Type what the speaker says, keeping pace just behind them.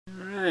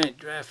Alright,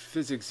 draft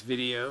physics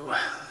video.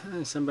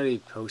 Somebody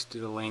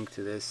posted a link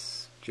to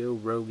this. Joe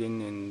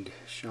Rogan and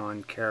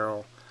Sean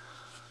Carroll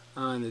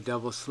on the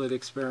double slit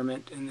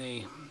experiment, and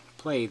they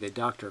play the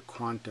Dr.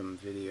 Quantum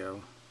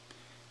video.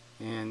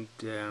 And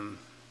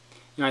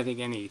I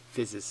think any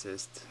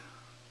physicist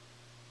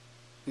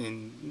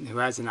who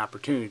has an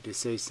opportunity to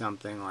say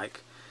something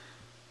like,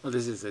 well,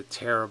 this is a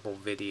terrible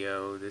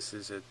video, this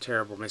is a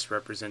terrible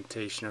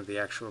misrepresentation of the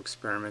actual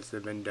experiments that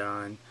have been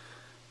done,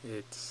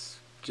 it's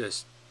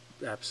just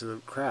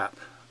absolute crap,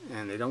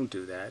 and they don't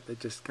do that. It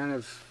just kind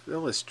of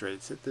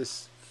illustrates that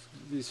these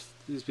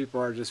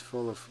people are just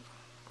full of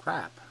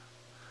crap.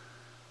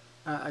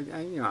 I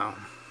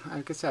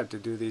guess I have to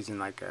do these in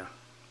like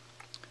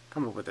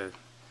come up with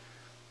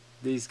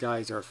these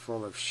guys are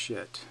full of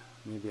shit.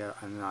 Maybe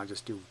I'll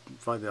just do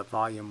the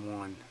volume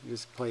 1.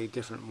 Just play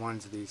different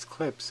ones of these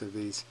clips of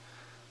these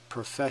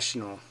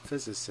professional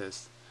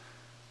physicists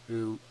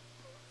who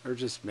are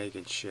just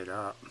making shit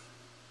up.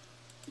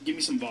 Give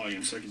me some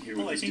volume so I can hear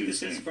what this dude is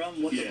saying. I think this is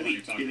from What the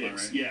Leak. It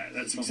is. Right? Yeah,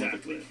 that's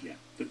exactly it. Yeah.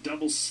 The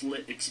double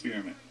slit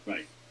experiment.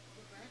 Right.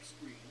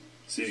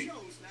 See.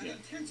 Yeah.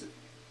 Intensity.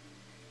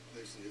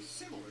 This is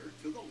similar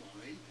to the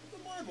line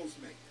the marbles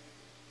make.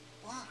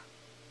 But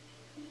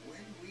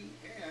when we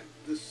add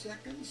the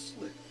second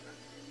slit,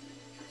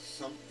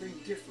 something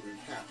different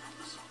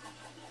happens.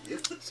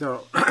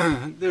 So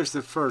there's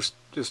the first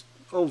just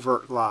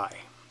overt lie,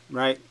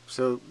 right?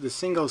 So the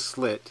single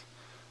slit,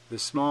 the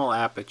small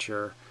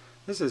aperture,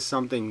 this is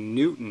something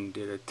Newton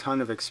did a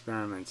ton of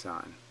experiments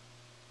on.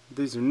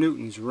 These are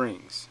Newton's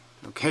rings.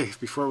 Okay,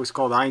 before it was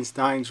called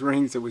Einstein's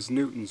rings, it was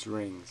Newton's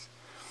rings.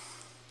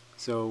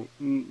 So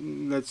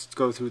let's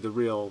go through the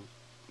real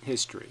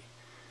history.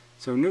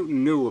 So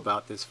Newton knew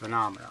about this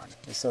phenomenon.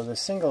 So the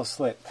single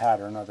slit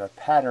pattern, or the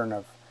pattern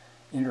of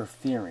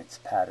interference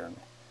pattern,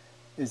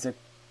 is a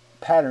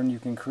pattern you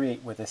can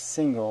create with a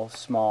single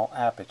small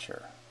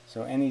aperture.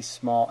 So any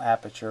small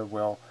aperture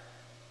will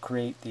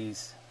create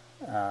these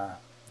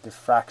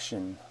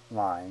diffraction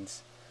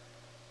lines,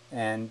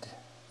 and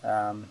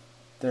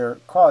they're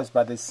caused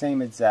by the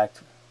same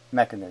exact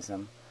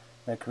mechanism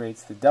that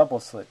creates the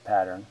double slit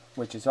pattern,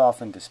 which is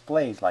often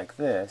displayed like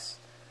this,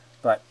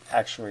 but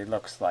actually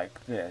looks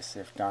like this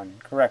if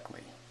done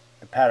correctly.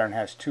 The pattern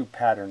has two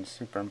patterns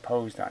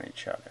superimposed on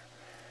each other.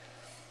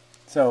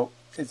 So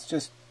it's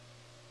just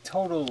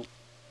total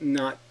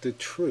not the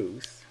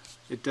truth.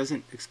 It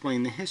doesn't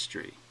explain the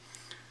history.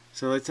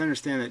 So let's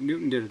understand that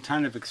Newton did a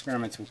ton of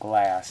experiments with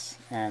glass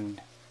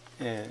and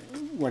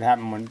what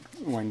happened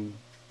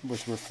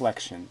with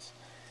reflections.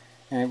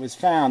 And it was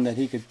found that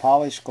he could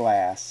polish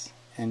glass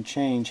and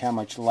change how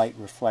much light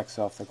reflects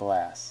off the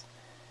glass.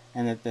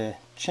 And that the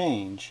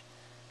change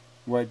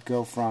would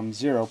go from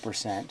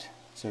 0%,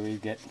 so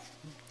he'd get,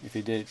 if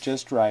he did it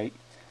just right,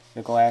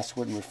 the glass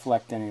wouldn't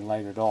reflect any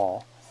light at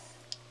all.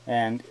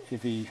 And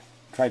if he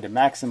tried to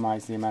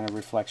maximize the amount of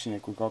reflection,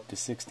 it could go up to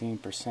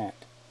 16%.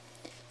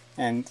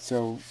 And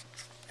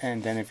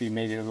then if he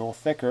made it a little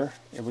thicker,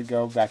 it would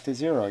go back to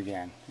 0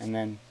 again, and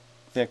then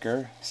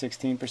thicker,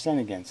 16%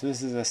 again. So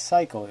this is a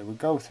cycle it would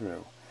go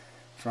through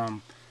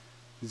from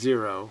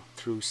 0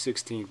 through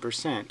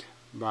 16%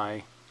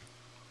 by,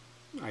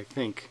 I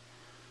think,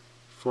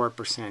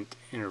 4%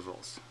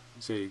 intervals.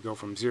 So you go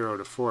from 0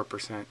 to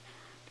 4%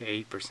 to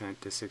 8%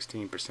 to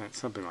 16%,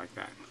 something like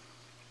that.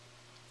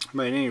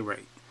 But at any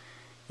rate,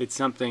 it's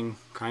something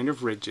kind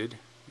of rigid,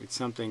 it's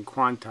something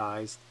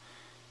quantized,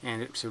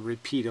 and it's a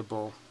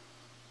repeatable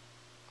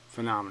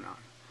phenomenon.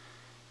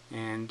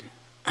 And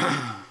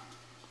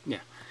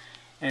yeah,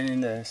 and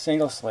in the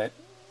single slit,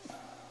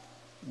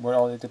 what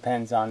all it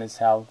depends on is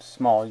how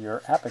small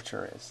your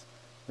aperture is.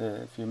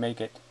 If you make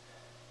it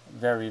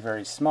very,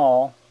 very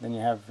small, then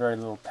you have very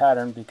little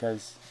pattern,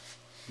 because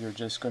you're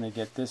just going to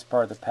get this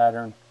part of the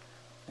pattern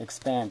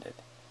expanded.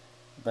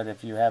 But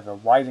if you have a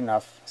wide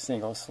enough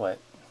single slit,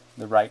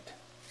 the right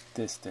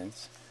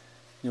distance,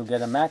 you'll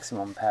get a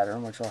maximum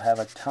pattern, which will have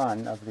a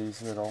ton of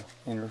these little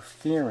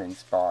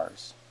interference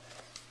bars.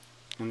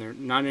 And they're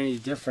not any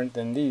different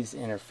than these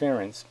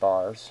interference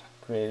bars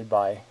created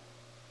by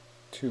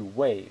two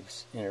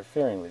waves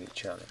interfering with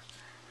each other.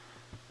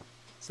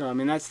 So, I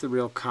mean, that's the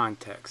real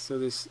context. So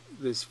this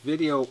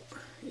video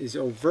is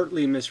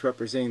overtly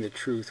misrepresenting the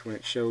truth when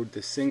it showed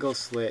the single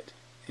slit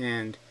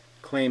and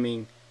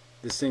claiming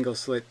the single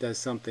slit does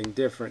something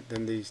different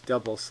than these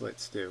double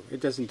slits do. It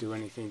doesn't do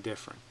anything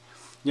different.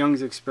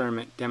 Young's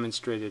experiment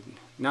demonstrated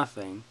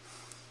nothing.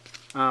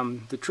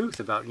 The truth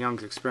about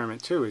Young's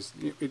experiment too is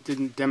it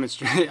didn't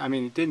demonstrate,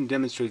 it didn't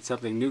demonstrate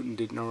something Newton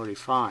didn't already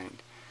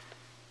find.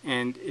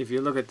 And if you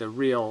look at the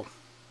real,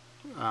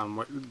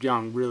 what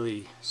Young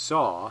really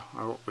saw,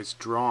 or what was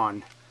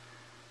drawn,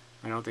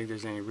 I don't think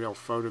there's any real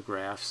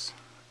photographs.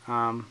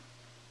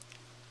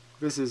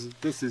 This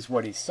is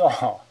what he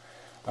saw,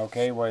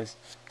 okay, was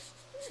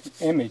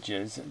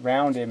images,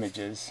 round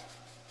images,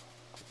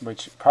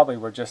 which probably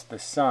were just the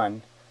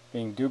sun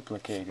being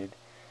duplicated,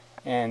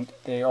 and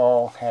they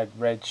all had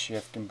red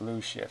shift and blue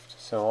shift.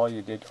 So all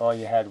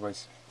you had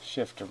was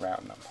shift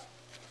around them.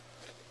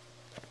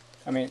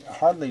 I mean,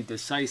 hardly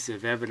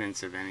decisive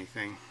evidence of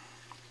anything.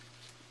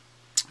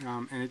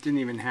 And it didn't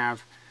even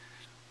have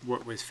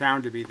what was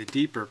found to be the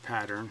deeper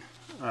pattern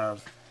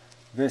of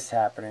this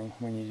happening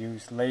when you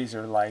use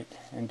laser light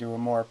and do a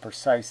more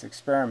precise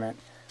experiment.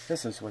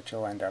 This is what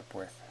you'll end up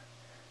with,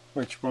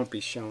 which won't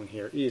be shown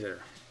here either.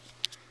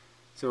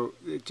 So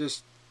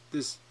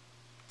this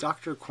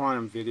Dr.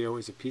 Quantum video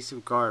is a piece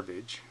of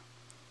garbage.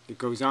 It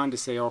goes on to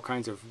say all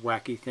kinds of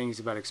wacky things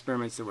about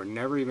experiments that were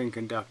never even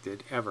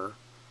conducted, ever.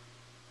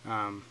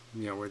 You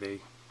know, where they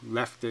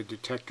left the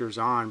detectors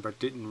on but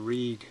didn't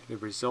read the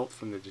result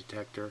from the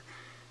detector,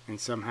 and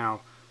somehow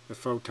the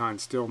photon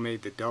still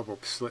made the double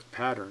slit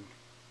pattern,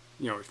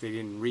 you know, if they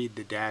didn't read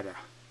the data.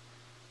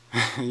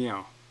 You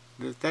know,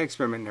 that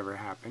experiment never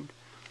happened.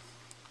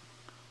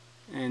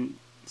 And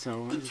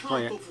so the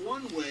top of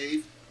one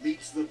wave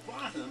meets the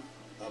bottom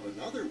of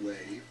another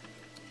wave.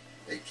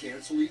 They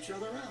cancel each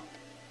other out.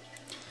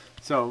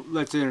 So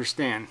let's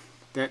understand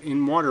that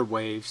in water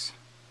waves,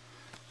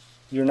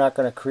 you're not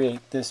going to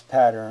create this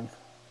pattern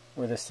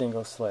with a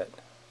single slit.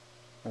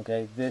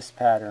 Okay, this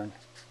pattern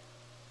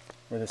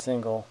with a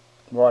single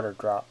water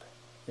drop.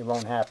 It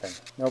won't happen.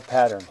 No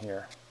pattern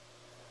here.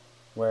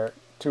 Where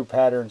two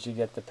patterns, you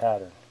get the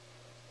pattern.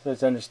 So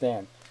let's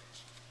understand.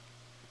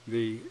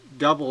 The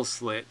double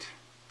slit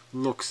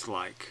looks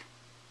like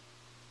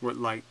what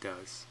light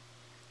does.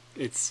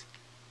 It's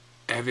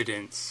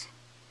evidence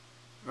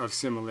of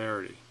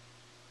similarity.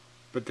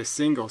 But the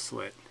single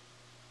slit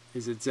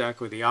is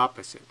exactly the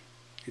opposite.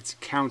 It's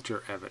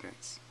counter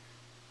evidence.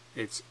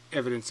 It's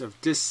evidence of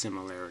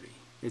dissimilarity.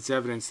 It's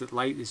evidence that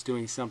light is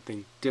doing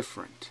something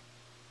different,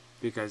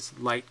 because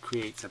light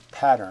creates a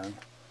pattern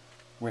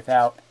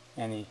without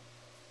any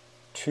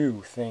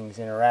two things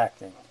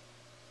interacting.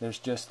 There's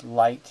just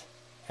light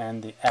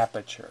and the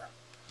aperture.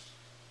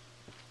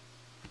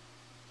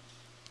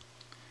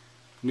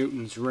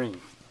 Newton's ring.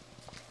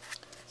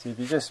 So if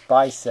you just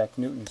bisect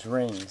Newton's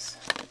rings,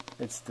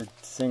 it's the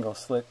single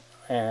slit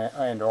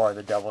and or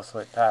the double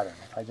slit pattern.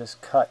 If I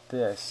just cut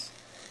this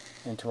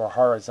into a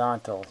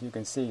horizontal, you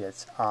can see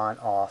it's on,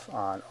 off,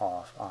 on,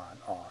 off, on,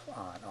 off,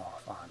 on,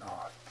 off, on,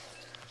 off.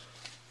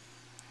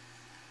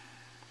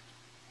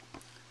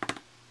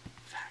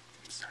 Fact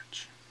and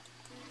such.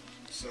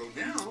 So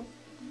now,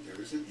 there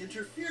is an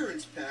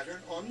interference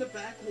pattern on the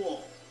back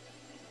wall.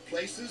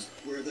 Places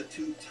where the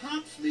two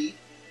tops meet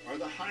are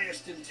the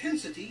highest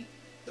intensity,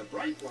 the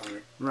bright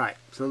line. Right,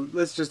 so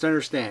let's just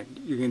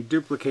understand. You can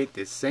duplicate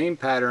this same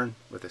pattern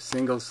with a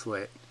single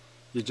slit.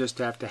 You just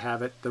have to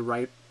have it the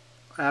right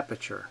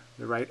aperture,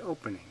 the right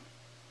opening.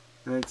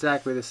 And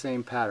exactly the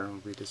same pattern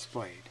will be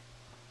displayed.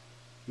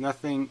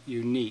 Nothing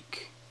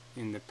unique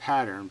in the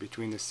pattern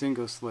between the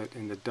single slit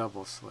and the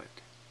double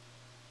slit,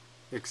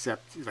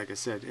 except, like I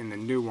said, in the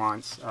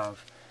nuance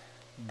of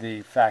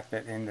the fact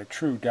that in the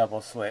true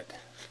double slit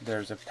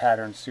there's a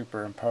pattern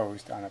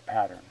superimposed on a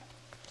pattern.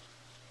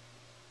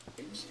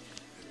 And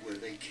where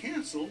they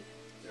cancel,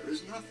 there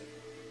is nothing.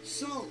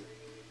 So,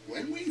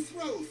 when we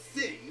throw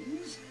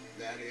things,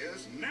 that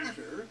is,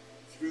 matter,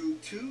 through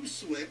two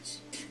slits,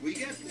 we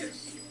get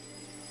this.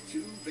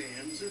 Two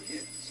bands of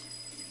hits.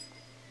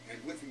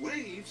 And with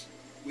waves,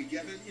 we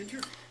get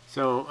an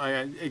So,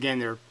 again,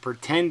 they're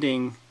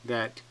pretending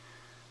that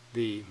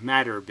the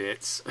matter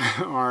bits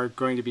are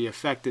going to be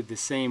affected the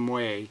same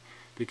way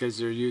because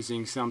they're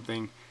using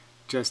something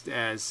just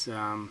as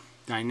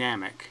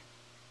dynamic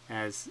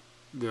as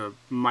the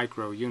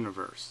micro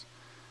universe.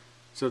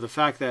 So the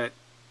fact that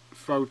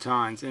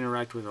photons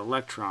interact with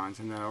electrons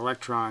and that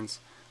electrons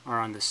are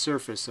on the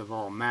surface of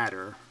all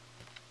matter,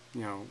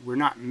 you know, we're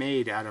not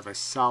made out of a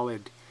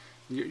solid,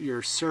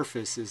 your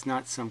surface is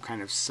not some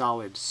kind of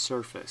solid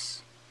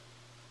surface.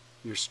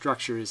 Your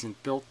structure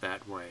isn't built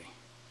that way.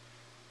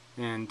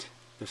 And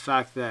the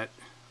fact that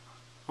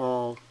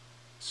all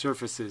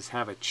surfaces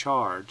have a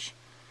charge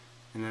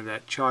and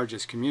that charge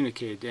is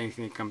communicated to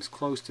anything that comes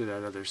close to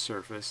that other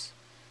surface,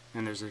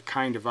 and there's a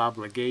kind of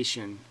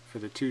obligation for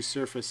the two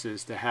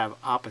surfaces to have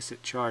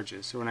opposite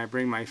charges. So when I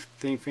bring my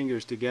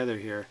fingers together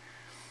here,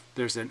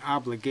 there's an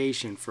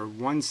obligation for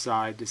one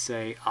side to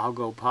say I'll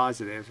go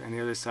positive and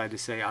the other side to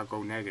say I'll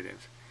go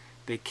negative.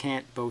 They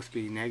can't both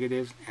be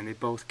negative and they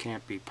both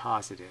can't be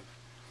positive.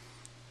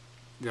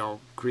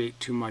 They'll create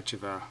too much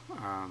of a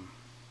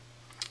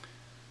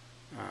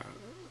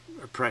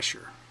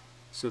pressure.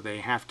 So they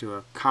have to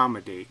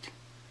accommodate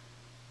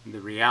the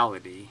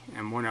reality,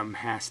 and one of them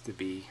has to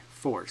be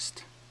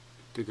forced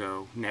to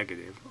go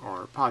negative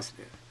or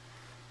positive.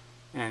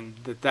 And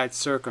that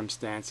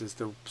circumstance is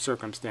the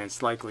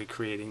circumstance likely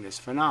creating this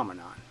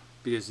phenomenon,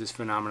 because this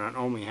phenomenon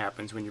only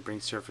happens when you bring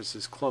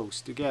surfaces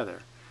close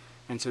together.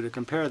 And so to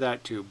compare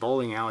that to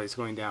bowling alleys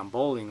going down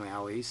bowling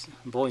alleys,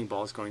 bowling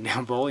balls going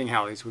down bowling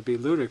alleys would be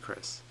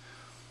ludicrous,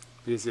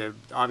 because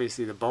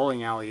obviously the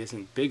bowling alley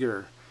isn't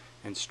bigger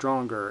and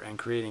stronger and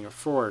creating a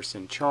force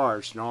and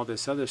charge and all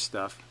this other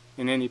stuff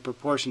in any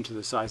proportion to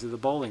the size of the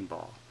bowling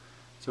ball.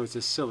 So it's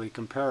a silly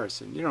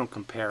comparison. You don't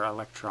compare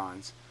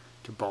electrons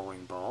to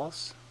bowling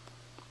balls.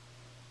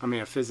 I mean,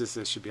 a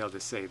physicist should be able to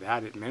say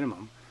that at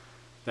minimum,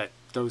 that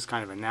those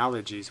kind of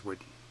analogies would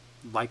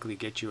likely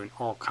get you in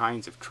all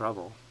kinds of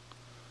trouble.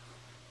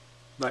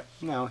 But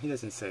no, he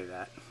doesn't say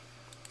that.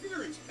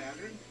 Interference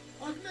pattern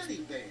on many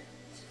bands.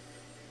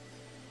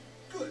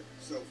 Good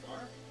so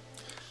far.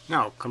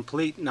 No,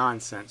 complete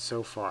nonsense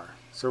so far.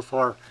 So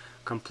far,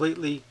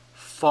 completely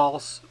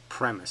false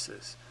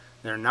premises.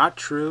 They're not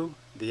true.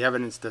 The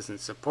evidence doesn't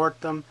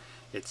support them.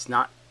 It's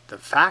not the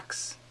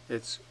facts.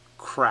 It's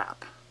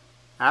crap.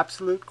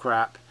 Absolute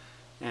crap.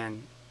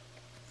 And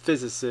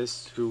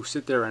physicists who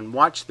sit there and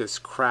watch this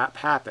crap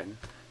happen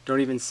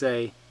don't even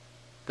say,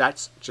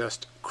 that's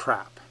just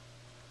crap.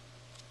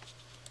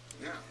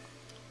 Now,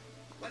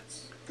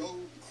 let's go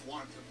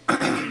quantum.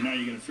 And now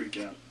you're going to freak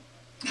out.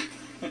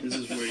 This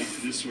is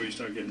where you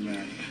start getting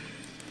mad.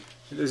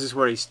 This is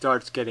where he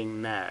starts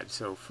getting mad,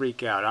 so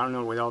freak out. I don't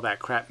know what all that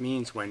crap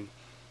means when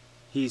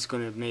he's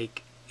going to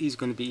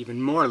be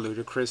even more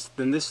ludicrous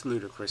than this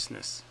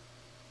ludicrousness.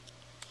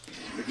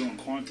 They're going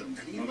quantum.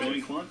 I'm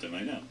going quantum,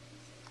 I know.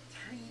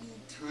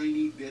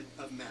 Tiny bit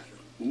of matter.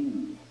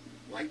 Ooh.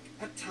 Like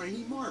a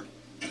tiny marble.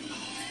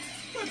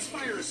 Let's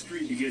fire a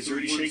stream. He's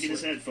already shaking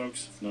his head,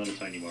 folks. It's not a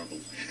tiny marble.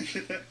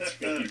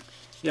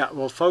 Yeah,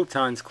 well,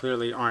 photons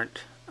clearly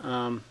aren't,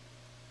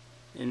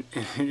 in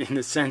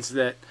the sense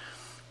that,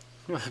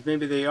 well,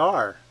 maybe they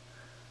are.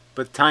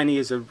 But tiny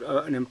is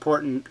an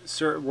important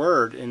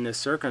word in this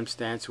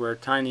circumstance, where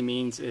tiny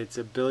means it's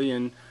 1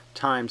 billion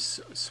times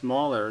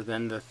smaller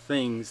than the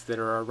things that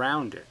are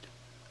around it.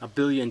 1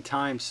 billion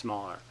times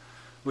smaller,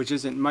 which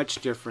isn't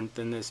much different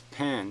than this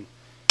pen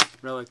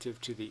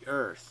relative to the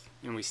Earth.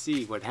 And we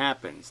see what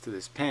happens to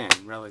this pen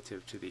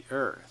relative to the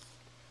Earth.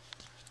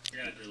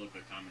 You're going to do a little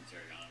bit of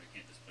commentary on it. We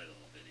can't just play the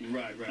whole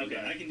video. Right.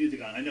 Okay, I can do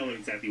the I know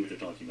exactly what they're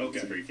talking about. Okay.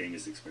 It's a very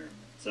famous experiment.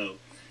 So,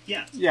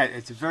 yeah. Yeah,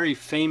 it's a very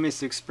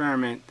famous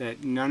experiment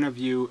that none of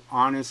you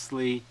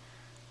honestly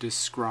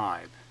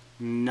describe.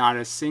 Not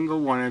a single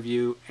one of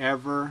you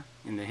ever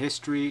in the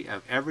history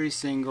of every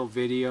single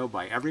video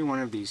by every one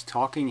of these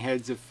talking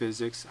heads of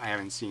physics, I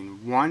haven't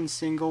seen one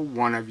single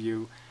one of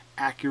you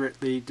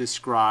accurately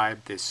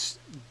describe this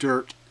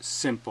dirt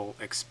simple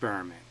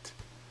experiment.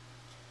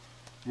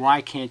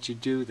 Why can't you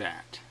do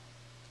that?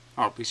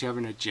 Oh, because you have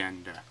an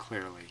agenda,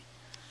 clearly.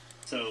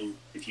 So,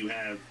 if you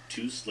have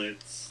 2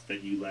 slits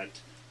that you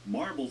let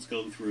marbles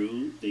go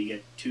through, they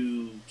get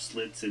 2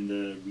 slits in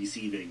the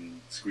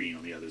receiving screen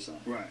on the other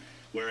side. Right.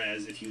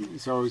 Whereas if you...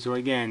 So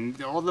again,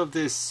 all of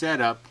this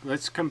setup,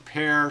 let's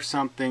compare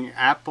something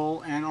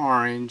apple and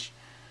orange,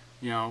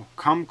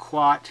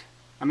 kumquat.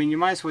 I mean, you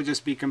might as well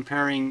just be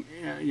comparing,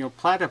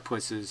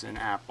 platypuses and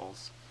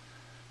apples.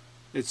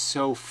 It's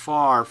so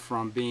far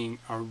from being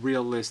a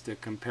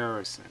realistic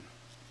comparison.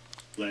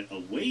 Let a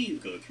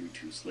wave go through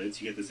 2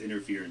 slits, you get this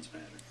interference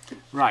pattern.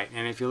 Right,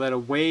 and if you let a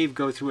wave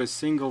go through a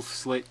single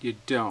slit, you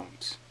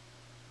don't.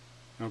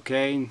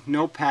 Okay,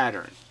 no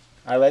pattern.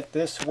 I let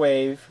this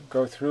wave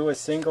go through a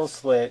single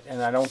slit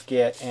and I don't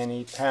get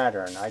any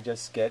pattern. I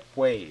just get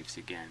waves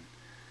again.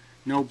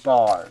 No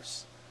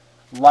bars.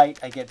 Light,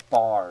 I get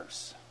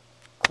bars.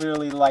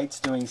 Clearly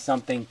light's doing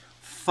something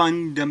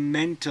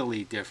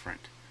fundamentally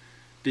different,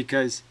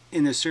 because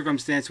in the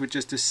circumstance with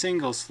just a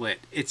single slit,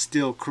 it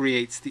still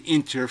creates the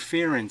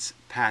interference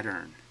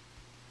pattern.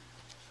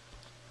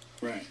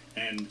 Right,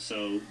 and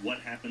so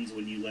what happens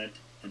when you let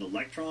an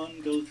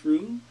electron go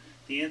through?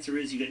 The answer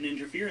is you get an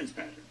interference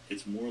pattern.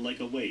 It's more like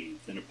a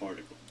wave than a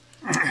particle.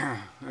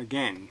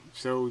 Again,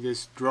 so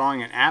this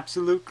drawing an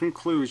absolute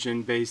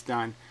conclusion based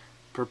on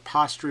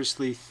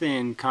preposterously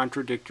thin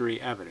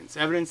contradictory evidence.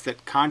 Evidence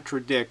that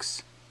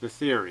contradicts the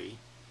theory,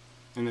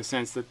 in the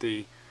sense that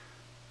the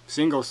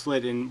single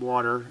slit in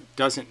water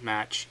doesn't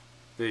match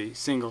the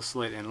single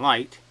slit in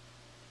light,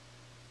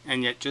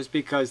 and yet just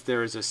because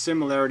there is a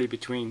similarity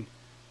between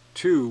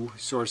 2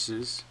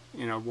 sources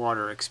in a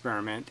water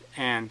experiment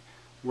and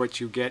what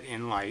you get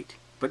in light,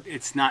 but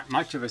it's not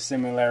much of a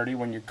similarity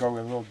when you go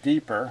a little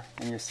deeper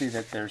and you see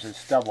that there's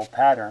this double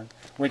pattern,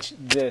 which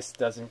this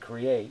doesn't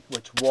create,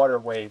 which water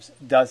waves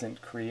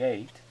doesn't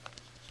create.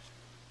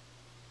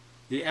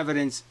 The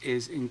evidence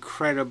is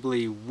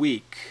incredibly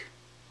weak.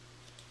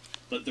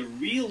 But the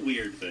real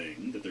weird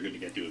thing that they're going to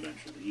get to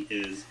eventually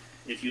is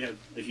if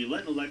you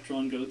let an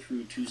electron go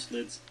through 2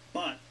 slits,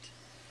 but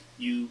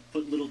you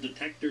put little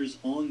detectors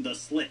on the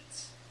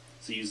slits.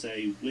 So you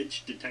say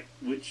which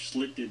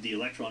slit did the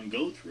electron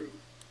go through?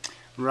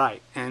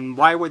 Right, and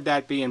why would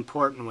that be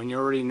important when you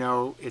already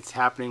know it's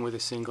happening with a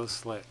single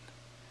slit?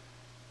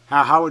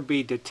 How would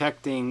be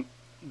detecting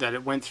that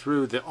it went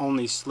through the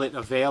only slit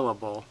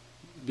available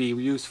be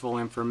useful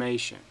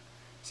information?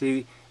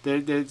 See,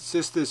 there's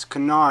just this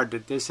canard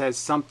that this has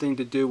something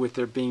to do with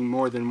there being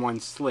more than one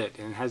slit,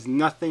 and it has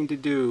nothing to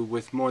do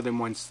with more than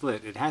one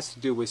slit. It has to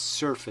do with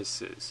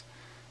surfaces,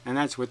 and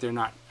that's what they're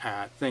not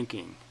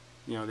thinking.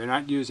 They're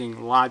not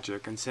using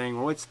logic and saying,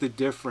 well, what's the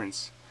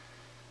difference?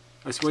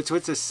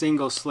 What's a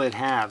single slit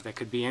have that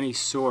could be any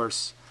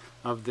source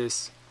of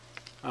this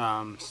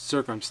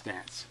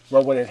circumstance?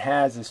 Well, what it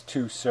has is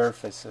 2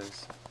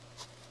 surfaces.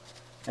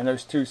 And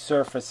those 2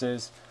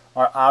 surfaces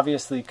are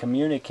obviously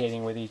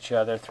communicating with each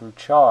other through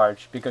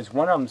charge, because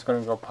one of them's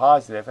going to go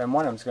positive and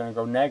one of them's going to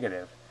go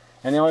negative.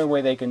 And the only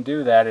way they can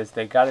do that is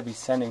they got to be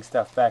sending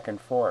stuff back and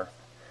forth,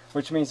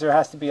 which means there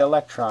has to be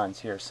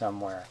electrons here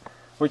somewhere,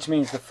 which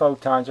means the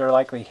photons are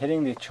likely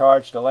hitting the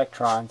charged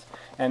electrons,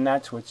 and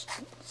that's what's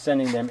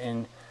sending them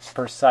in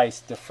precise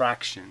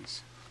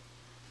diffractions.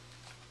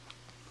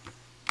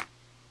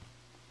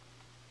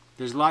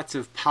 There's lots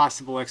of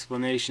possible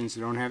explanations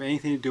that don't have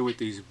anything to do with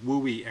these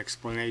wooey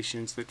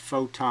explanations that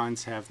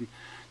photons have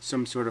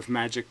some sort of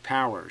magic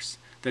powers,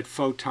 that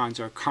photons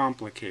are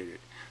complicated.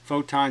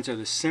 Photons are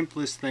the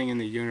simplest thing in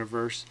the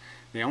universe.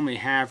 They only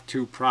have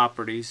two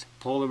properties,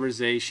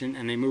 polarization,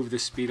 and they move the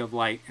speed of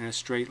light in a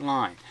straight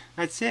line.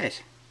 That's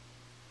it.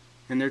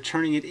 And they're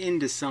turning it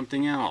into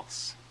something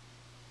else.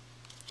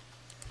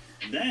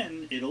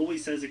 Then it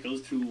always says it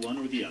goes through one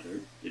or the other.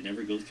 It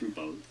never goes through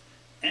both.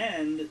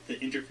 And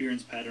the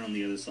interference pattern on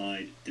the other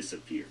side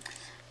disappears.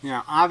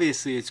 Now,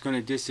 obviously, it's going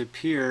to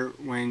disappear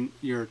when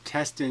your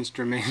test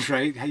instrument,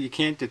 right? You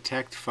can't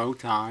detect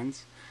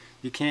photons.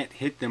 You can't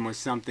hit them with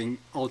something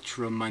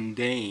ultra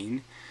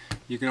mundane.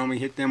 You can only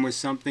hit them with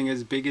something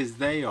as big as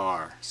they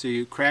are. So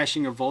you're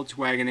crashing a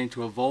Volkswagen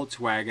into a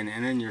Volkswagen,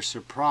 and then you're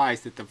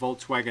surprised that the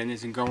Volkswagen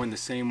isn't going the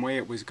same way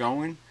it was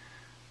going?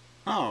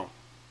 Oh,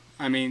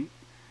 I mean,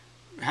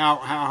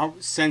 how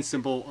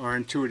sensible or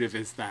intuitive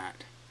is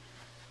that?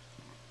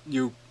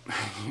 You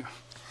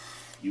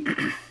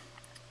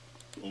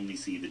only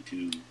see the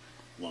two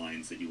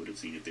lines that you would have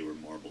seen if they were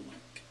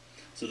marble-like.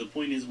 So the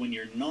point is, when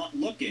you're not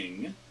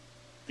looking,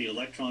 the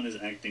electron is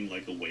acting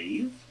like a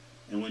wave,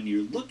 and when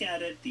you look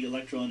at it, the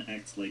electron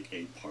acts like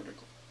a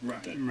particle.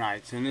 Right.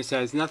 Right. And this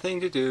has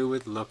nothing to do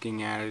with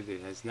looking at it.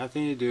 It has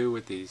nothing to do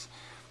with these,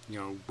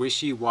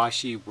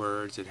 wishy-washy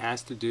words. It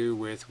has to do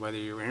with whether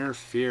you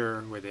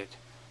interfere with it.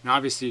 And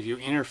obviously, if you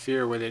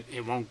interfere with it,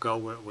 it won't go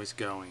where it was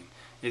going.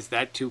 Is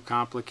that too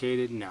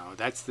complicated? No,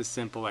 that's the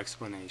simple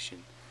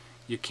explanation.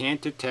 You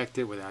can't detect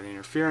it without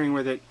interfering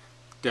with it.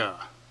 Duh.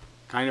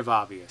 Kind of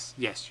obvious.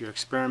 Yes, your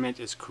experiment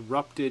is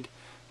corrupted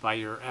by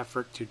your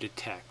effort to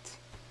detect.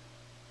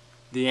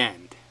 The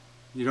end.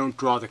 You don't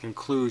draw the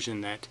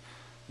conclusion that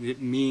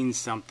it means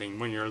something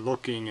when you're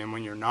looking and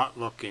when you're not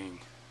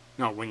looking.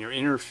 No, when you're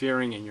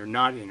interfering and you're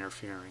not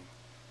interfering.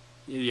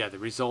 Yeah, the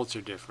results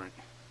are different.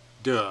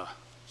 Duh.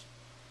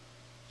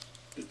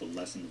 Is the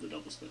lesson of the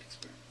double slit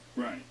experiment.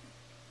 Right.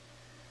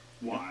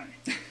 Why?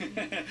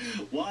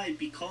 Why?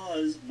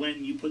 Because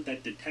when you put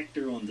that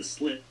detector on the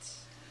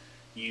slits,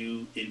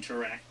 you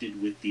interacted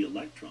with the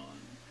electron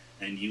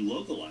and you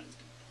localized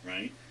it,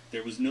 right?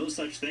 There was no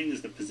such thing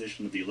as the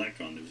position of the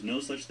electron. There was no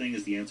such thing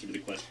as the answer to the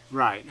question.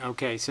 Right,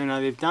 okay, so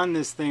now they've done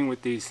this thing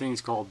with these things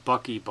called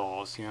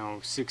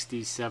buckyballs,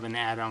 67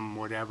 atom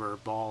whatever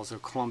balls or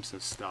clumps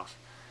of stuff.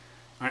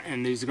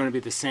 And these are going to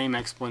be the same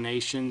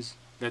explanations,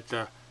 that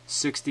the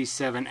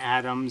 67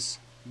 atoms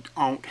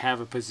don't have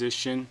a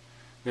position,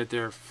 that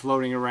they're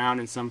floating around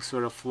in some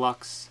sort of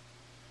flux.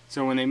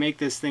 So when they make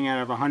this thing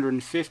out of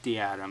 150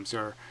 atoms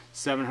or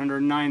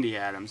 790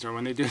 atoms, or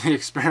when they do the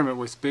experiment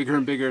with bigger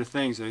and bigger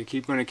things, are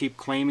they going to keep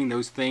claiming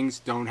those things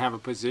don't have a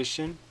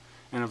position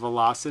and a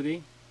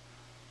velocity?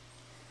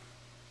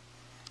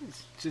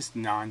 It's just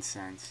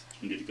nonsense.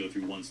 You get to go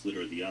through one slit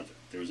or the other.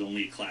 There was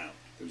only a cloud.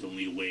 There was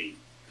only a wave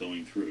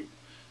going through.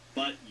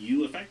 But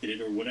you affected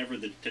it, or whatever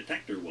the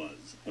detector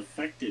was,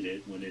 affected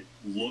it when it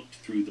looked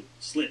through the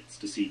slits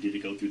to see did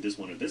it go through this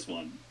one or this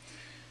one.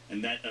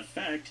 And that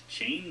effect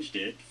changed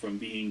it from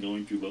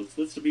going through both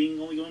slits to being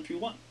only going through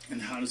one.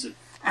 And how does it...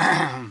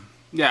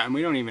 Yeah, and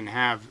you don't even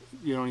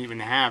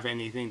have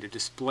anything to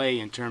display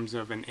in terms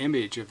of an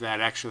image of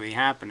that actually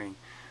happening.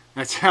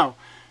 That's how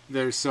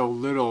there's so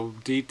little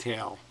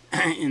detail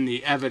in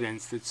the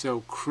evidence that's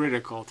so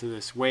critical to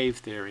this wave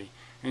theory.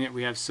 And yet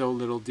we have so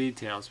little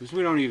details, because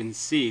we don't even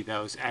see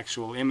those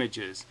actual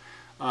images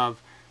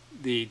of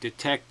the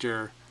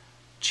detector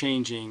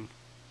changing,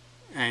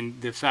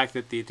 and the fact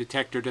that the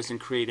detector doesn't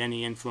create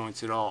any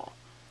influence at all.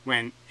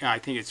 When I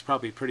think it's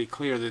probably pretty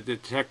clear that the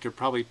detector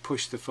probably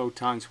pushed the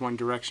photons one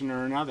direction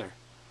or another.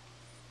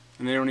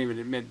 And they don't even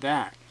admit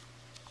that.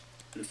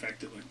 It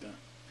affected like that?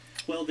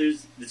 Well,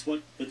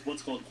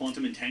 what's called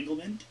quantum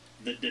entanglement.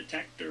 The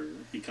detector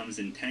becomes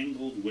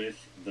entangled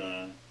with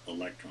the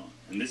electron.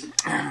 And this is...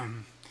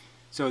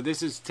 So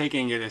this is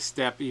taking it a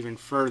step even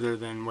further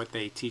than what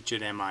they teach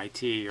at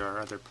MIT or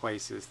other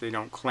places. They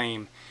don't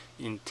claim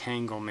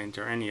entanglement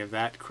or any of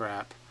that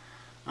crap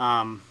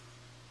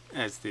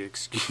as the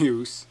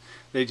excuse.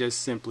 They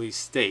just simply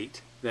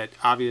state that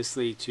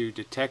obviously to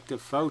detect a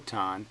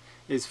photon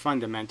is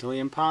fundamentally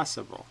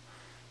impossible,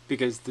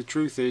 because the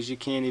truth is you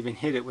can't even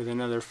hit it with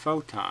another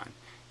photon.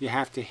 You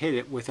have to hit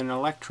it with an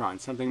electron,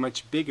 something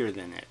much bigger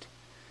than it.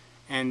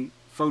 And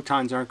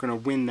photons aren't going to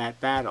win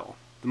that battle.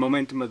 The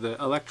momentum of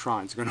the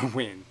electron is going to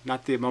win,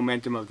 not the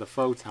momentum of the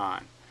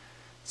photon.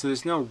 So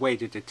there's no way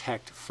to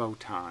detect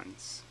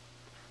photons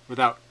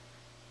without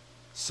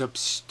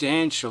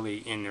substantially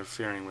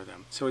interfering with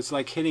them. So it's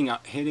like hitting a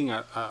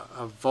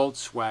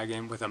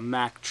Volkswagen with a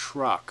Mack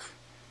truck.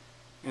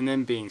 and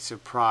then being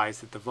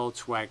surprised that the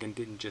Volkswagen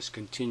didn't just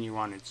continue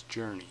on its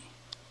journey.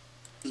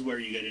 This is where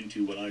you get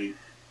into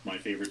my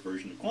favorite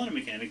version of quantum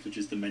mechanics, which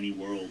is the many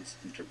worlds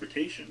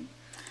interpretation.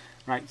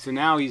 Right, so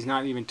now he's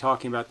not even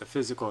talking about the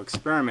physical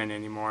experiment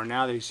anymore.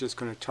 Now he's just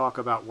going to talk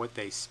about what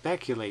they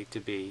speculate to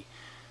be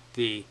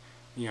the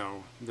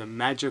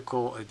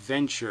magical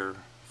adventure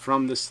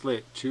from the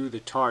slit to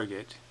the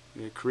target.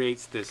 It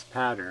creates this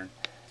pattern,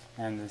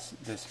 and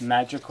this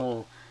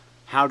magical,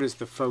 how does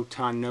the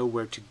photon know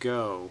where to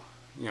go?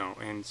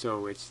 And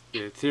so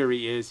the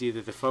theory is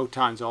either the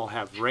photons all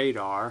have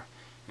radar,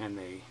 and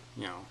they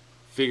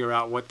figure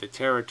out what the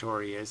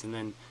territory is, and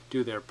then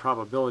do their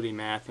probability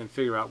math and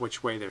figure out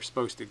which way they're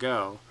supposed to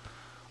go,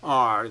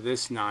 or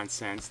this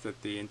nonsense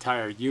that the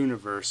entire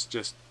universe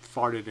just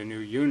farted a new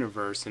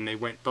universe and they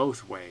went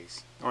both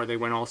ways, or they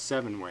went all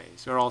 7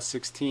 ways, or all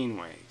 16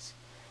 ways.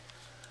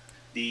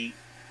 The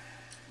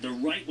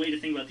right way to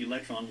think about the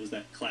electron was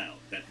that cloud,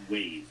 that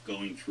wave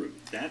going through.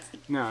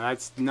 No,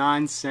 that's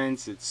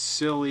nonsense. It's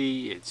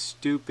silly. It's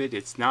stupid.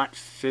 It's not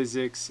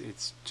physics.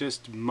 It's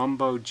just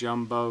mumbo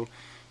jumbo.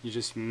 You're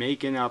just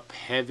making up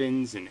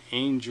heavens and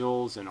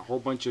angels and a whole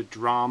bunch of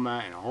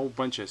drama and a whole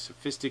bunch of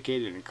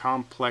sophisticated and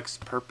complex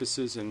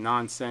purposes and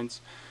nonsense,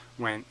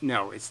 when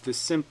no, it's the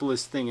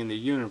simplest thing in the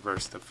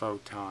universe, the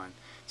photon.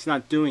 It's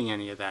not doing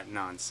any of that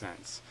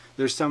nonsense.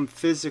 There's some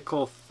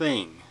physical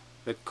thing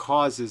that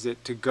causes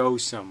it to go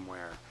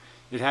somewhere.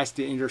 It has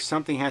to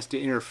something has to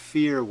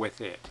interfere with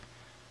it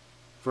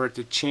for it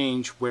to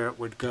change where it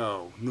would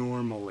go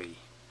normally.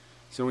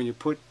 So when you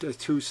put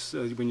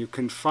when you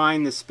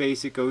confine the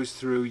space it goes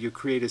through, you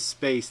create a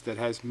space that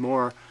has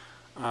more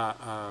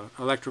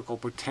electrical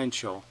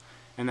potential,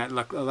 and that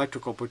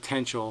electrical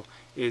potential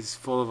is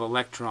full of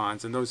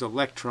electrons, and those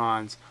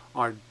electrons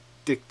are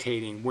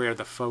dictating where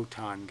the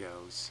photon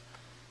goes.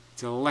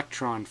 It's an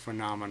electron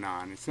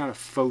phenomenon. It's not a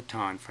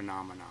photon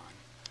phenomenon.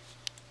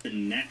 The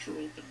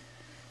natural thing.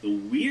 The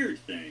weird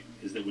thing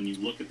is that when you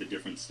look at the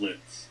different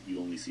slits,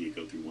 you only see it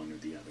go through one or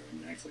the other,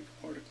 and it acts like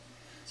a particle.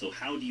 So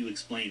how do you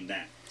explain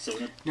that?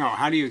 No,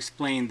 how do you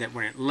explain that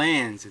when it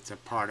lands it's a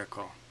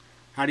particle?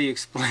 How do you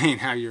explain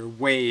how your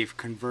wave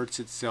converts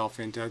itself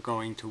into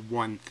going to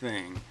one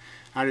thing?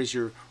 How does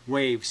your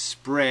wave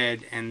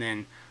spread and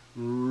then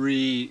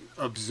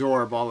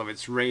reabsorb all of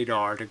its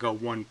radar to go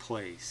one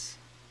place?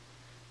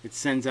 It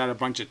sends out a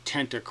bunch of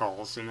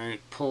tentacles and then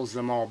it pulls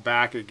them all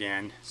back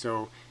again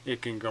so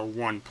it can go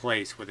one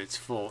place with its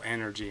full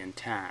energy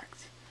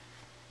intact.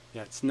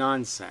 Yeah, it's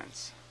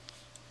nonsense.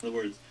 In other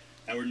words,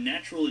 our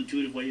natural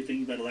intuitive way of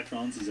thinking about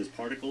electrons is as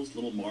particles,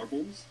 little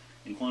marbles,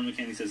 and quantum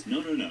mechanics says, no,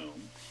 no, no,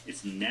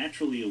 it's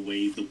naturally a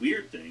wave. The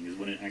weird thing is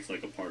when it acts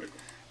like a particle.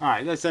 All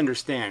right, let's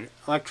understand.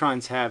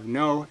 Electrons have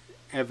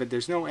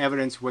there's no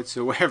evidence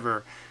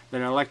whatsoever that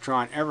an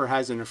electron ever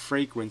has a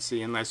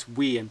frequency unless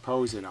we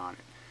impose it on it.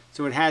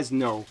 So it has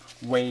no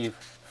wave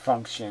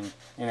function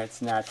in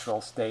its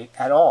natural state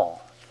at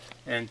all.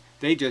 And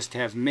they just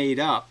have made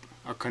up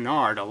a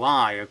canard, a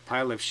lie, a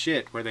pile of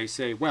shit where they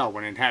say, well,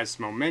 when it has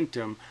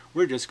momentum,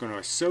 we're just going to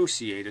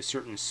associate a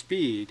certain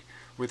speed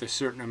with a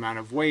certain amount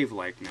of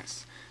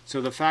wavelikeness.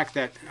 So the fact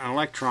that an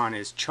electron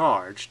is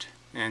charged,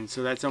 and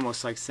so that's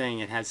almost like saying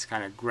it has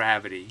kind of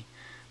gravity.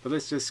 But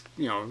let's just,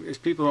 as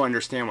people who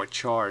understand what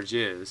charge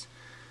is,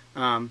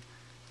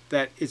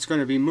 that it's going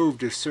to be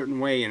moved a certain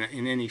way in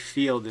any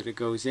field that it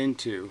goes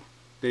into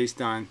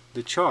based on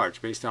the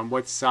charge, based on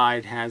what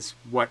side has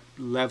what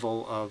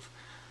level of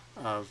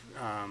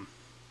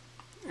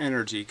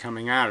energy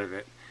coming out of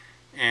it.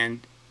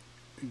 And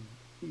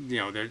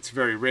it's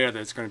very rare that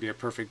it's going to be a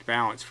perfect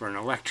balance for an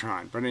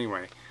electron. But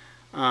anyway,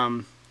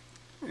 and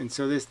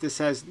so this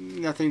has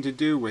nothing to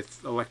do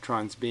with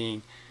electrons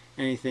being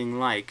anything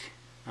like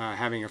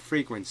having a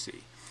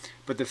frequency.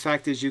 But the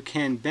fact is you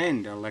can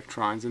bend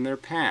electrons in their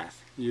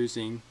path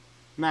using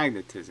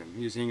magnetism,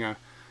 using a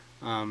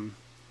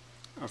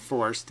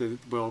force that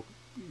will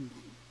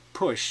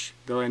push.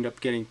 They'll end up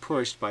getting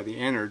pushed by the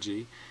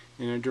energy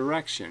in a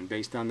direction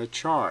based on the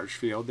charge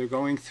field they're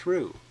going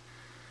through.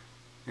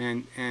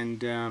 And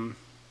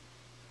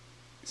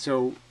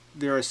so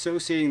they're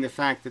associating the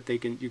fact that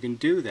you can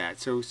do that.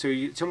 So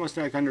it's almost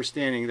like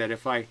understanding that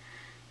if I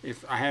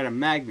had a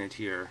magnet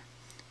here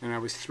and I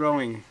was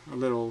throwing a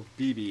little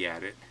BB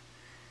at it,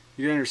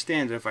 you can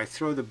understand that if I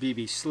throw the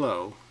BB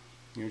slow,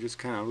 just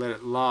kind of let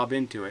it lob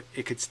into it,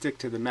 it could stick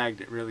to the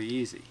magnet really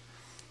easy.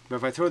 But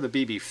if I throw the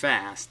BB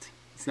fast,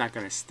 it's not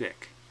going to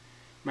stick.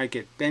 It might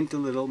get bent a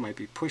little, might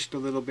be pushed a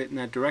little bit in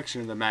that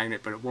direction of the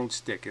magnet, but it won't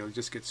stick. It'll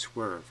just get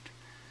swerved.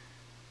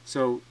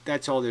 So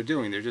that's all they're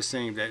doing. They're just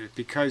saying that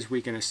because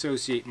we can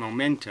associate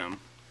momentum,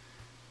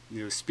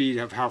 the speed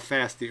of how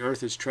fast the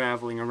Earth is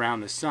traveling around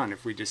the Sun,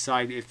 if we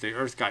decide if the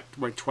Earth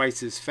went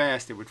twice as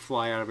fast, it would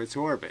fly out of its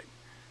orbit.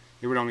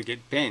 It would only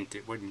get bent.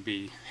 It wouldn't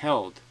be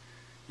held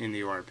in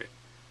the orbit.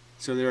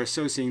 So they're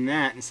associating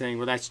that and saying,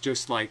 well, that's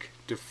just like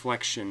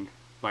deflection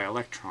by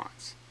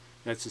electrons.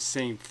 That's the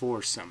same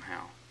force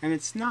somehow. And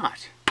it's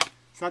not.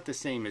 It's not the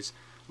same as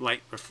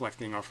light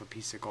reflecting off a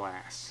piece of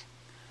glass.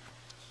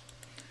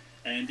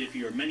 And if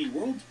you're a many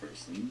worlds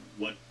person,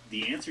 what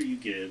the answer you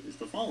give is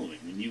the following.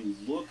 When you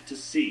look to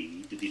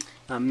see,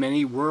 a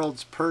many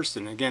worlds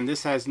person. Again,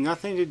 this has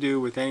nothing to do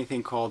with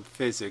anything called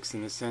physics,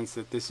 in the sense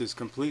that this is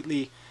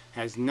completely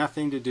has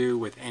nothing to do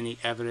with any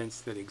evidence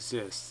that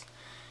exists.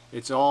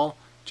 It's all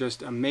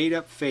just a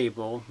made-up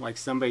fable, like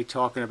somebody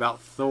talking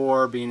about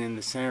Thor being in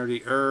the center of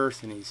the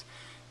earth, and he's,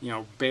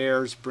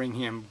 bears bring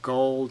him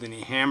gold, and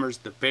he hammers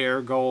the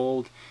bear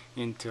gold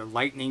into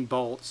lightning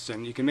bolts,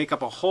 and you can make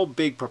up a whole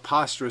big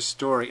preposterous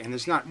story, and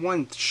there's not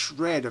one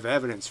shred of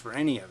evidence for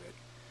any of it.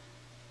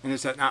 And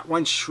there's not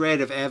one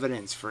shred of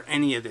evidence for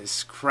any of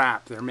this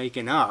crap they're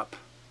making up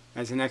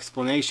as an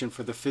explanation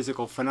for the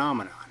physical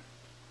phenomenon.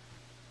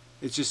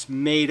 It's just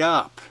made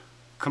up,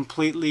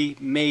 completely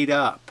made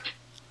up.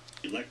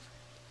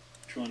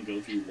 Electron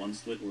go through one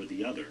slit or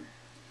the other,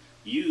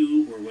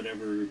 you, or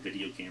whatever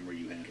video camera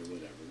you had or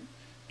whatever,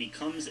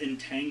 becomes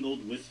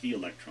entangled with the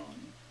electron.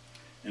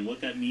 And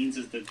what that means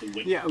is that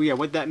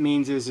what that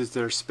means is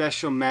there are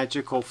special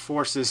magical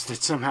forces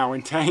that somehow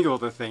entangle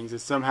the things. That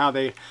somehow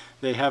they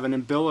have an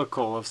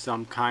umbilical of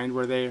some kind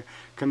where they're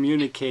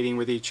communicating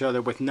with each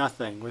other with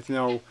nothing, with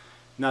no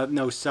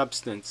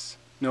substance,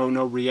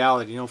 no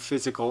reality, no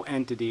physical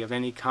entity of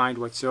any kind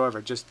whatsoever.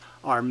 Just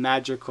our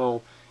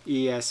magical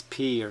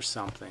ESP or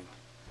something.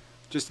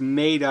 Just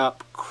made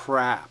up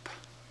crap.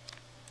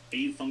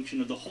 Wave function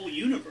of the whole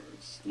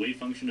universe, the wave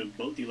function of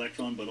both the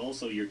electron, but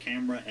also your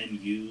camera and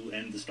you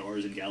and the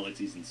stars and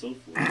galaxies and so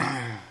forth.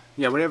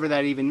 Yeah, whatever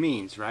that even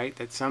means, right?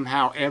 That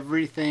somehow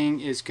everything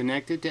is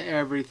connected to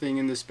everything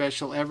in the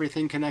special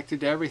everything connected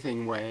to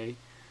everything way.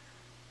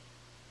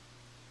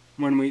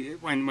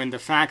 When the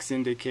facts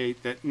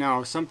indicate that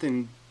no,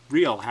 something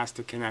real has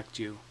to connect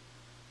you,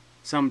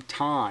 some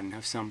ton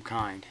of some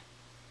kind.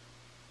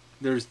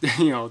 There's,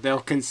 they'll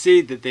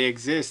concede that they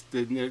exist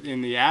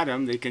in the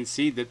atom. They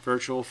concede that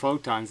virtual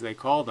photons, they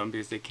call them,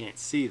 because they can't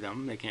see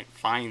them. They can't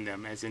find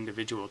them as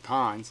individual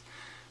tons,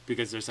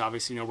 because there's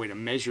obviously no way to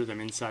measure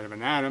them inside of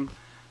an atom.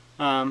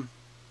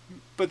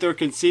 But they're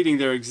conceding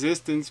their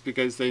existence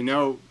because they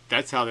know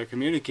that's how they're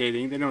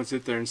communicating. They don't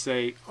sit there and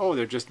say, oh,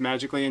 they're just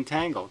magically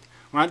entangled.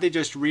 Why don't they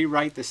just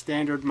rewrite the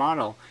standard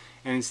model,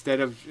 and instead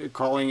of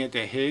calling it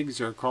a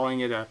Higgs or calling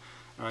it a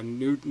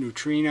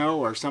neutrino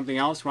or something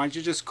else, why don't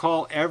you just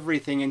call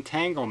everything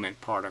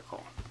entanglement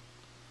particle?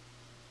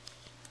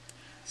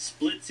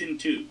 Splits in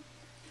two,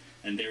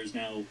 and there's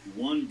now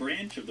one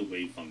branch of the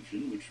wave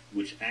function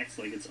which acts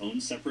like its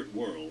own separate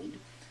world,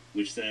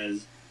 which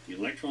says the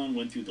electron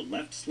went through the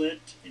left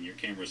slit and your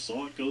camera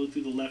saw it go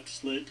through the left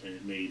slit and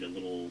it made a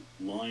little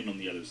line on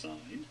the other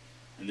side.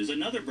 And there's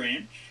another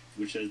branch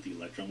which says the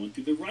electron went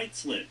through the right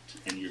slit,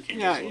 and your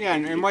camera saw it.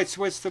 And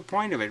what's the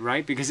point of it,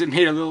 right? Because it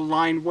made a little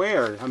line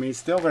where? I mean, it's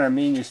still going to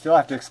mean you still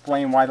have to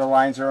explain why the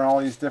lines are in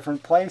all these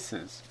different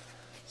places.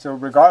 So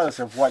regardless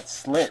of what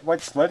slit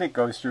it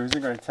goes through, is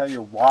it going to tell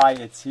you why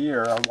it's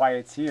here, or why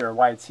it's here, or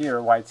why it's here,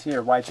 or why it's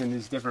here, why it's in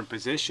these different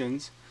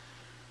positions.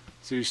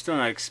 So you're still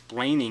not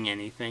explaining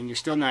anything. You're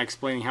still not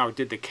explaining how it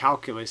did the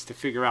calculus to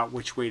figure out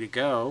which way to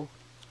go.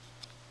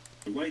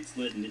 The right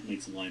slit, and it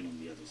makes a line on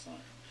the other side.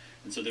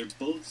 And so they're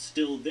both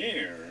still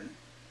there,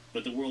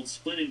 but the world's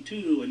split in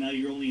two, and now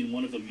you're only in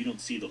one of them. You don't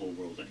see the whole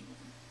world anymore.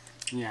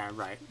 Yeah,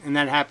 right. And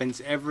that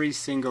happens every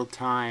single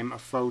time a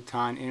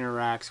photon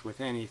interacts with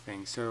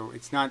anything. So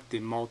it's not the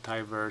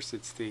multiverse,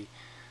 it's the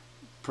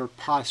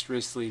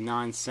preposterously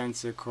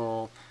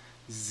nonsensical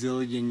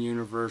zillion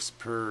universe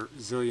per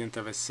zillionth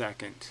of a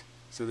second.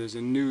 So there's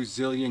a new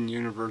zillion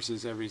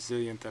universes every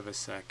zillionth of a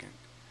second.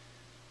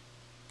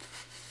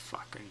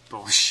 Fucking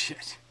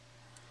bullshit.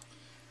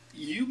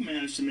 You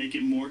managed to make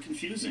it more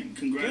confusing.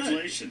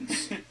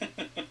 Congratulations.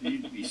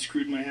 you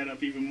screwed my head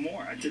up even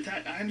more. I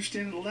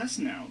understand it less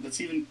now.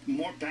 That's even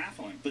more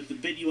baffling. But the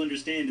bit you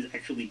understand is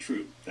actually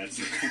true. That's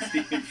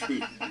the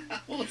improvement.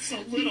 Well, it's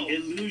so little. The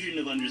illusion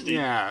of understanding.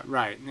 Yeah,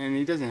 right. And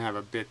he doesn't have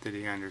a bit that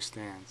he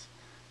understands.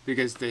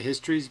 Because the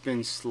history's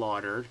been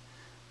slaughtered.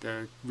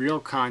 The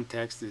real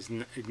context is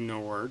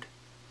ignored.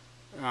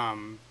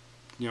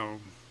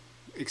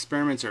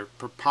 Experiments are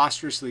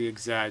preposterously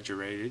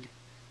exaggerated.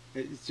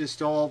 It's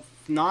just all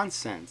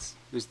nonsense.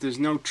 There's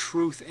no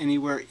truth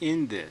anywhere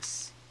in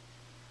this.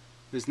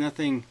 There's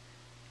nothing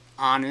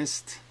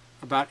honest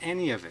about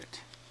any of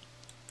it.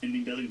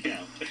 Ending doesn't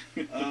count.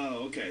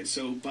 Oh, okay.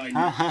 So by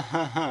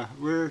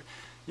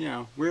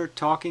we're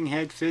talking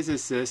head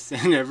physicists,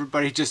 and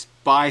everybody just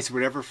buys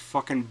whatever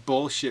fucking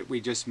bullshit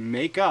we just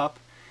make up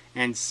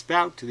and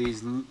spout to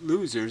these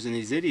losers and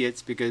these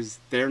idiots because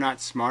they're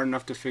not smart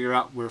enough to figure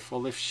out we're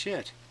full of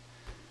shit.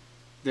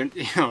 They're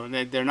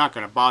not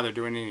going to bother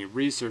doing any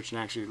research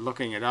and actually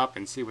looking it up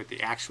and see what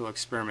the actual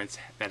experiments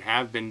that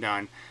have been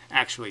done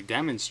actually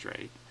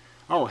demonstrate.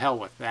 Oh, hell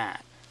with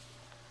that.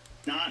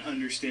 Not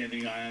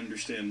understanding, I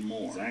understand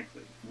more.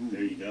 Exactly. Ooh,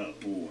 there you go.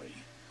 Boy,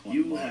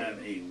 you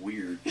have a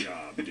weird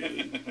job,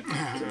 dude.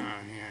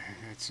 Yeah,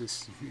 it's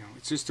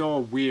just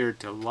all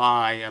weird to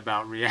lie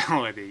about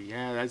reality.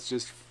 Yeah, that's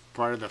just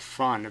part of the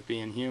fun of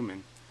being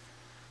human.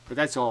 But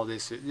that's all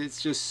this is.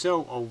 It's just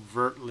so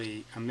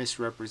overtly a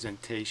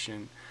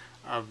misrepresentation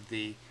of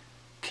the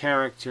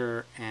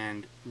character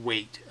and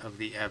weight of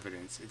the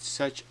evidence. It's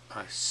such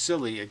a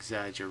silly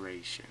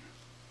exaggeration.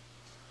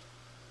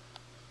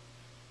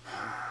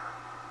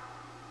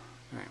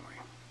 Anyway,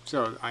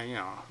 so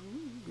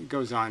it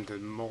goes on to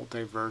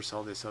multiverse,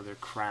 all this other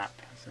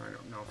crap. So I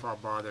don't know if I'll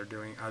bother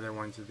doing other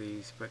ones of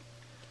these, but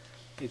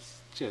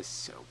it's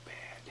just so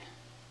bad.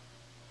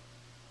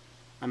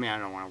 I mean, I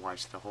don't want to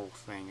watch the whole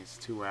thing. It's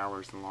 2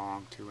 hours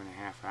long,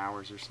 2.5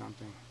 hours or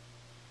something.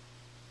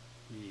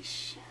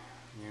 Yeesh.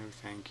 No,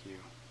 thank you.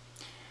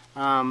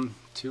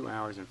 2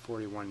 hours and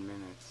 41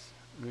 minutes.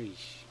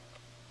 Yeesh.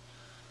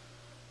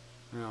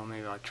 Well,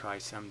 maybe I'll try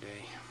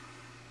someday.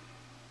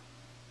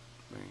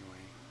 But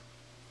anyway,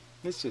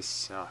 this just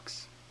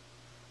sucks.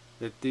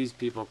 That these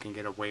people can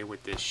get away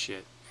with this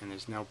shit, and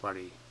there's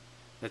nobody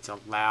that's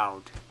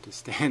allowed to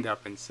stand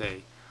up and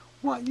say,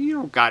 "What? You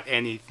don't got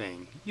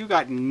anything. You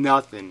got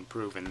nothing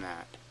proving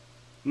that.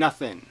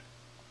 Nothing."